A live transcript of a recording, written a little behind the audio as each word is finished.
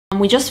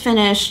We just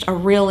finished a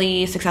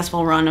really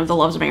successful run of The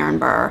Loves of Aaron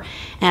Burr,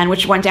 and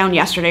which went down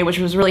yesterday, which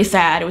was really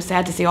sad. It was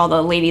sad to see all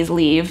the ladies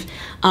leave.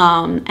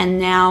 And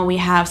now we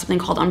have something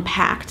called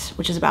Unpacked,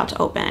 which is about to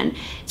open.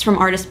 It's from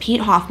artist Pete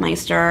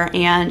Hoffmeister,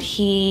 and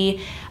he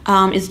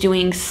is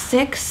doing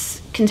 6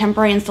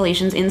 contemporary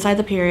installations inside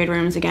the period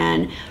rooms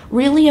again,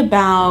 really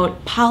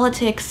about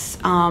politics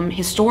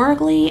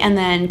historically and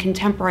then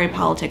contemporary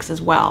politics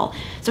as well.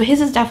 So his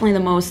is definitely the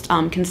most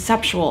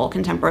conceptual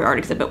contemporary art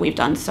exhibit we've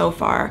done so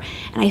far,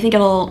 and I think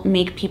it'll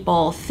make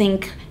people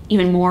think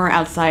even more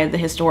outside the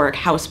historic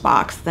house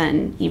box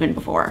than even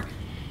before.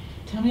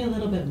 Tell me a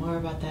little bit more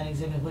about that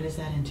exhibit. What does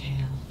that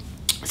entail?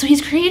 So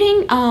he's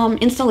creating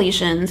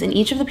installations in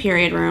each of the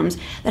period rooms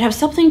that have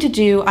something to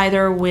do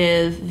either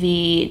with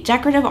the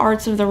decorative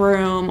arts of the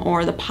room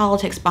or the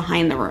politics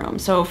behind the room.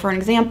 So for an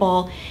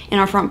example, in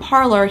our front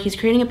parlor, he's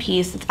creating a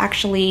piece that's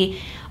actually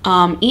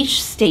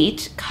each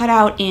state cut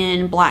out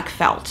in black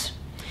felt.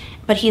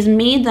 But he's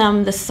made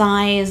them the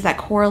size that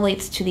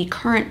correlates to the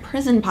current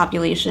prison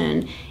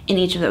population in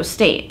each of those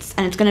states.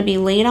 And it's going to be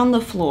laid on the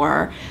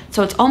floor,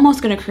 so it's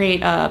almost going to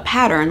create a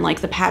pattern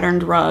like the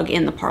patterned rug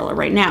in the parlor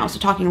right now. So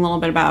talking a little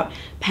bit about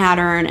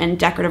pattern and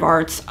decorative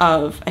arts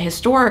of a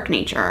historic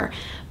nature.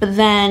 But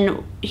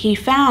then he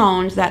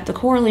found that the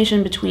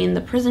correlation between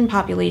the prison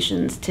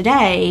populations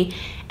today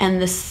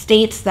and the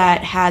states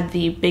that had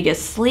the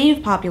biggest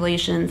slave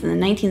populations in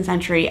the 19th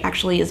century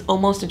actually is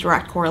almost a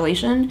direct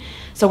correlation.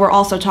 So we're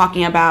also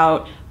talking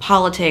about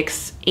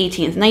politics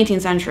 18th,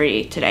 19th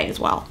century today as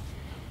well.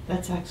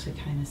 That's actually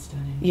kind of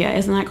stunning. Yeah,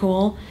 isn't that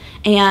cool?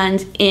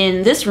 And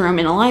in this room,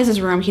 in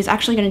Eliza's room, he's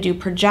actually going to do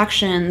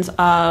projections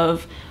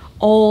of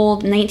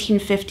old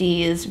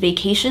 1950s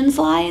vacation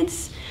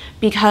slides,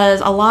 because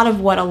a lot of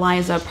what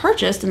Eliza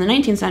purchased in the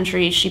 19th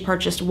century, she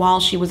purchased while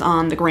she was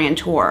on the Grand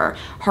Tour,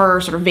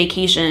 her sort of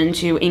vacation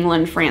to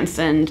England, France,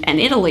 and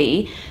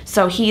Italy.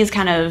 So he's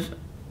kind of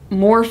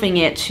morphing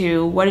it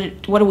to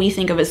what do we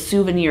think of as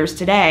souvenirs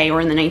today or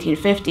in the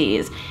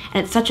 1950s.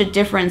 And it's such a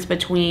difference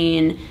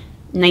between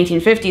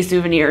 1950s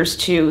souvenirs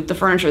to the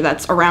furniture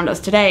that's around us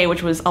today,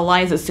 which was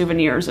Eliza's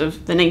souvenirs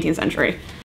of the 19th century.